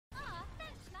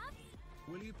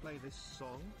Will you play this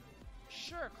song?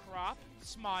 Sure, Krop.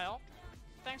 Smile.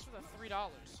 Thanks for the $3.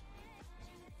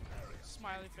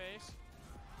 Smiley face.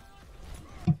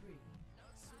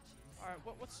 Alright,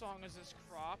 what song is this,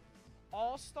 Krop?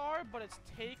 All-Star, but it's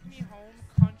Take Me Home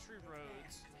Country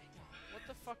Roads. What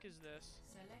the fuck is this?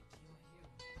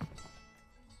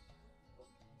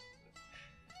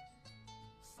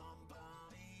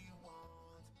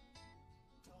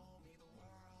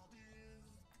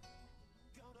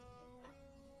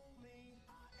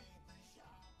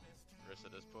 Rest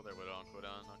of this pull their widow on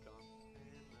cooldown, not kill him.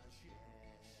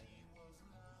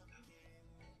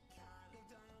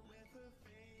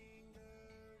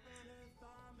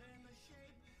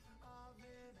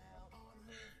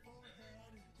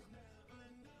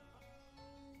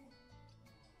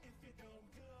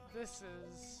 This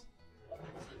is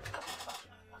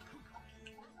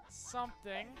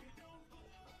something.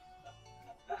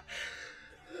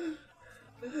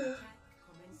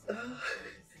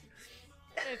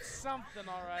 It's something,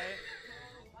 alright.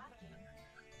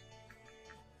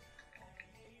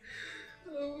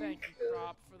 Thank you,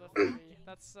 Krop, for the 3.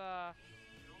 That's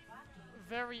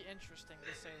very interesting,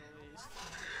 to say the least.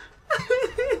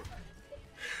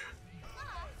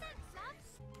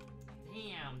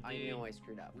 Damn, dude. I know I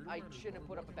screwed up. I shouldn't have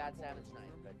put up a bad salmon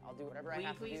tonight, but I'll do whatever I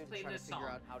have to do to try to figure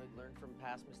out how to learn from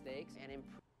past mistakes and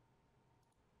improve.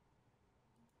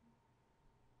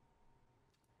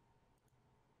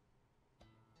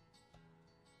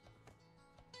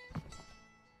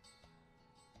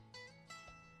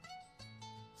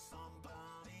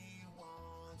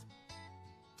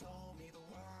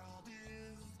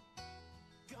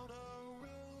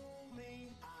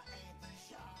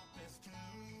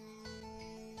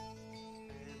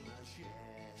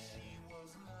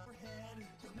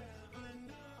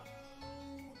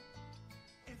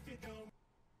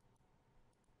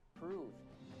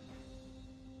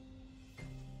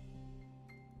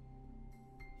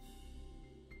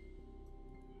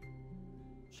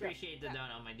 Appreciate the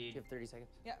donut, my dude. You have 30 seconds.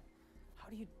 Yeah. How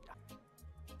do you...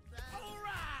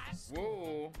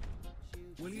 Whoa!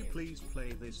 Will you please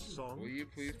play this song? Will you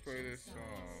please play this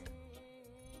song?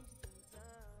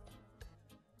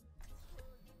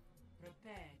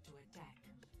 Prepare to attack.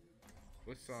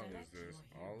 What song is this?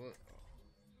 All of...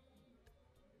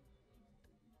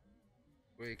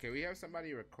 Wait, can we have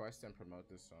somebody request and promote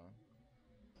this song?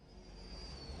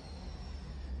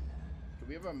 Can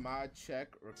we have a mod check,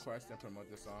 request, and promote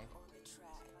this song?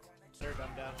 They're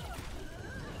done down.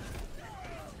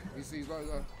 He's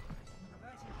low.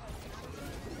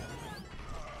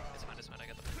 It's fine, I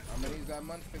got the... How many is that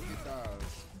month? 50,000.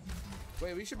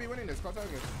 Wait, we should be winning this. Call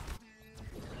target.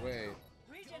 Wait.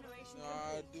 Regeneration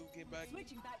Nah, dude, get back.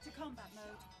 Switching back to combat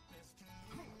mode.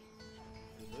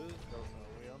 Lose, don't know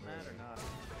real man or not.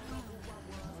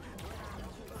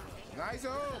 Nice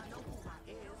hope.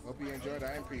 Hope you enjoyed.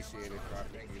 I appreciate it, Krop.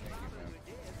 Thank you, man.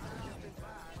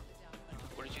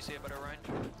 What did you say about Orion?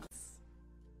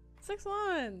 6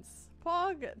 months.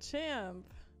 Pog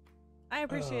champ. I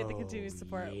appreciate the continued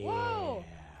support. Yeah. Whoa!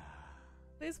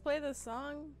 Please play this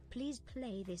song. Please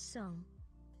play this song.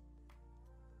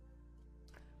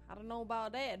 I don't know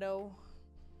about that though.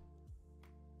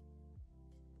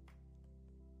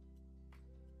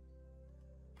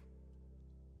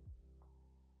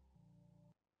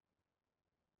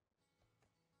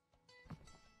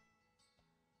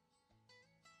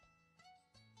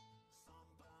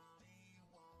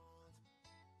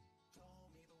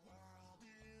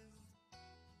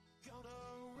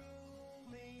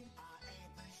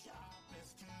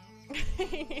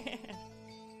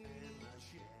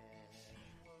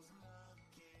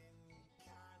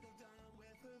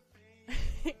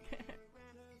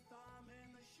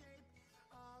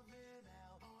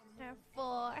 Her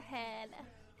forehead.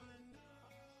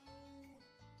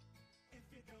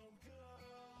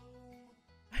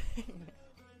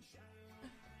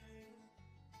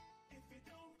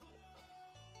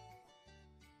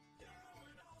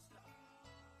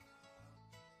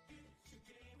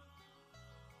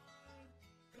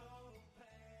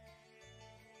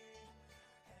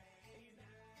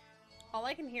 All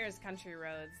I can hear is Country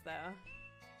Roads, though.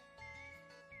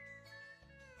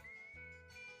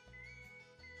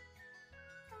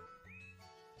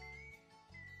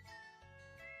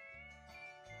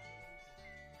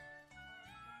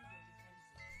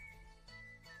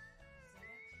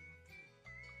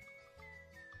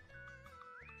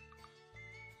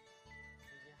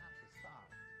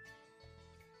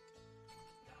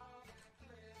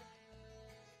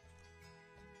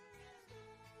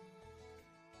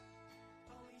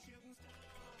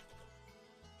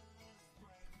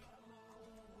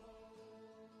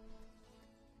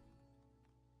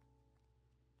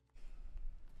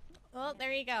 Well,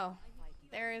 there you go.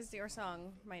 There is your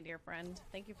song, my dear friend.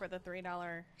 Thank you for the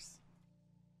 $3.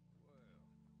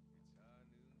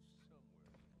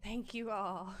 Thank you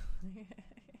all.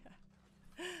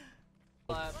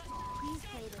 I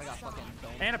got fucking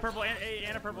dome. And a purple,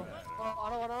 and a purple.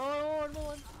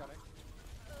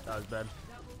 That was bad.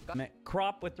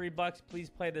 Krop with $3. Please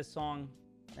play this song.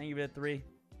 Thank you for the 3.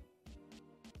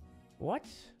 What?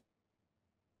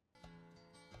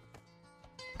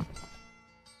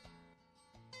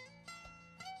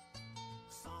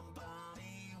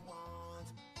 Somebody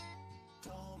once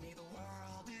told me the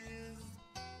world is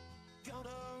gonna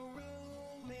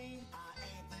rule me. I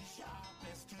ain't the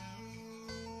sharpest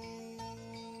tool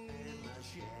in the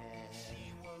shed.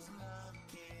 She was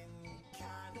looking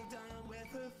kind of dumb with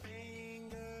her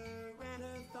finger and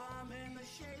her thumb in the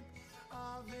shape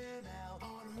of an L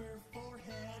on her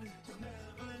forehead. You'll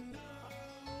never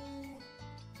know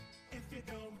if you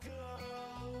don't go.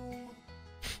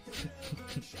 You'll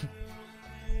never shine.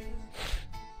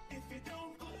 If you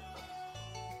don't glow,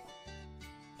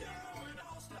 you're an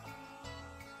all-star.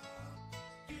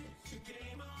 Get your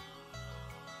game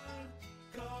on,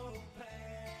 go play.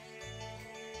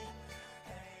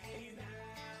 Hey now.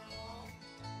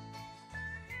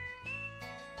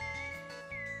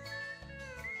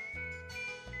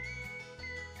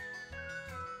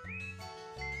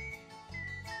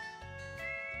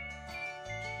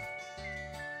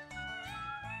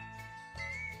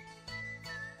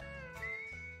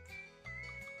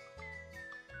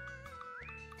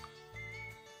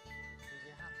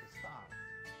 You have to stop.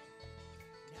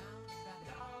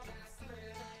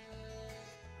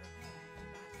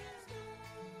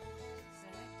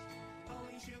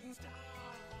 Only shooting stars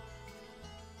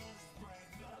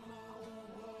break the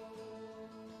mold.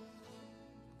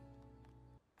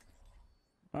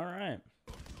 All right.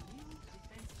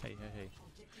 Hey.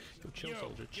 Yo, chill,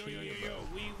 soldier. Chill,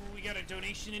 We got a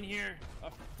donation in here.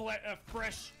 A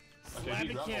fresh slab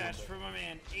of cash from my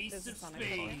man Ace This of is Sonic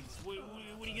Spades. What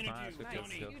are you gonna do?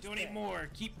 Nice. Donate more.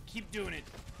 Keep doing it.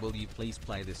 Will you please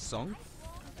play this song?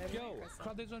 Yo,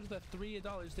 crowd this one to the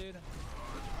 $3, dude.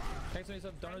 Thanks to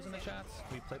some donors in the chats.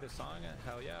 We play this song?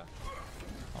 Hell yeah.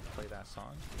 I'll play that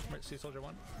song. See Soldier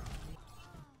 1?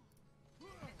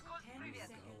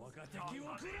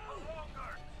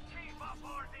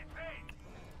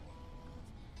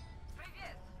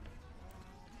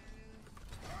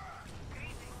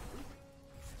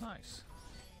 Nice.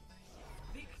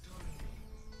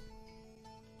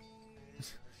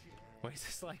 Wait, is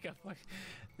this like a fuck?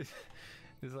 This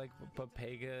is like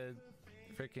Papega,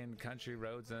 freaking country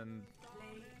roads and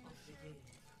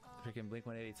freaking Blink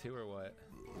 182 or what?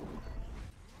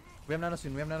 We have nano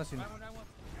soon. I missed you.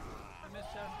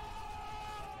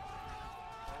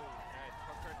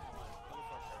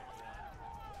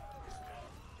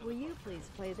 Will you please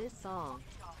play this song?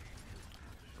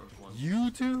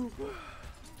 You too?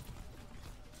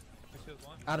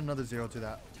 Add another 0 to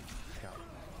that. Yeah.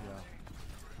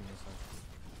 Give me a sec.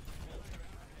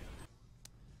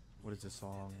 What is this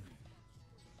song?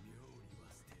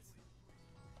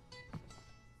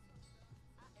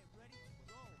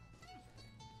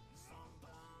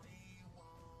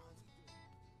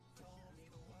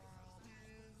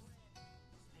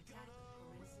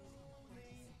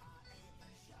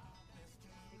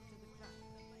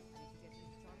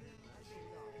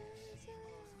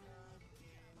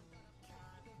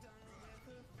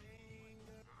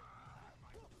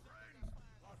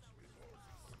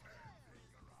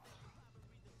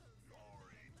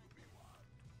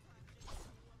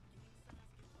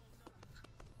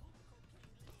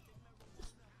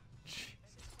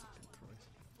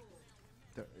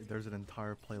 There's an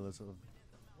entire playlist of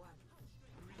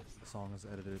songs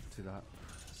edited to that.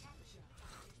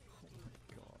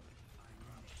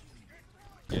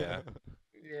 Yeah.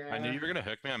 I knew you were gonna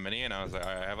hook me on Mini, and I was like,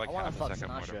 I have like half a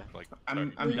second more to like.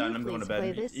 I'm done. I'm going to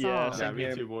bed. Yeah,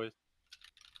 me too, boys.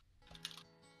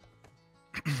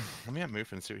 Let me have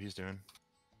Moof and see what he's doing.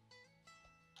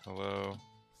 Hello.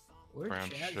 Where's Brown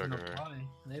Chad sugar. and Apply?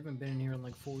 They haven't been in here in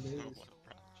like 4 days.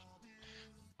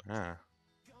 Yeah.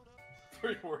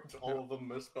 3 words, all of them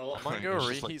misspelled. I'm gonna go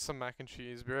reheat some mac and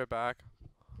cheese. Be right back.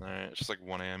 Alright, it's just like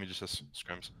 1 AM. He just says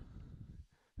scrims.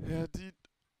 Yeah, dude.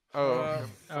 Oh.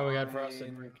 Oh, we got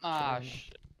frosting. Ah,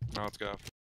 shit. Now let's go.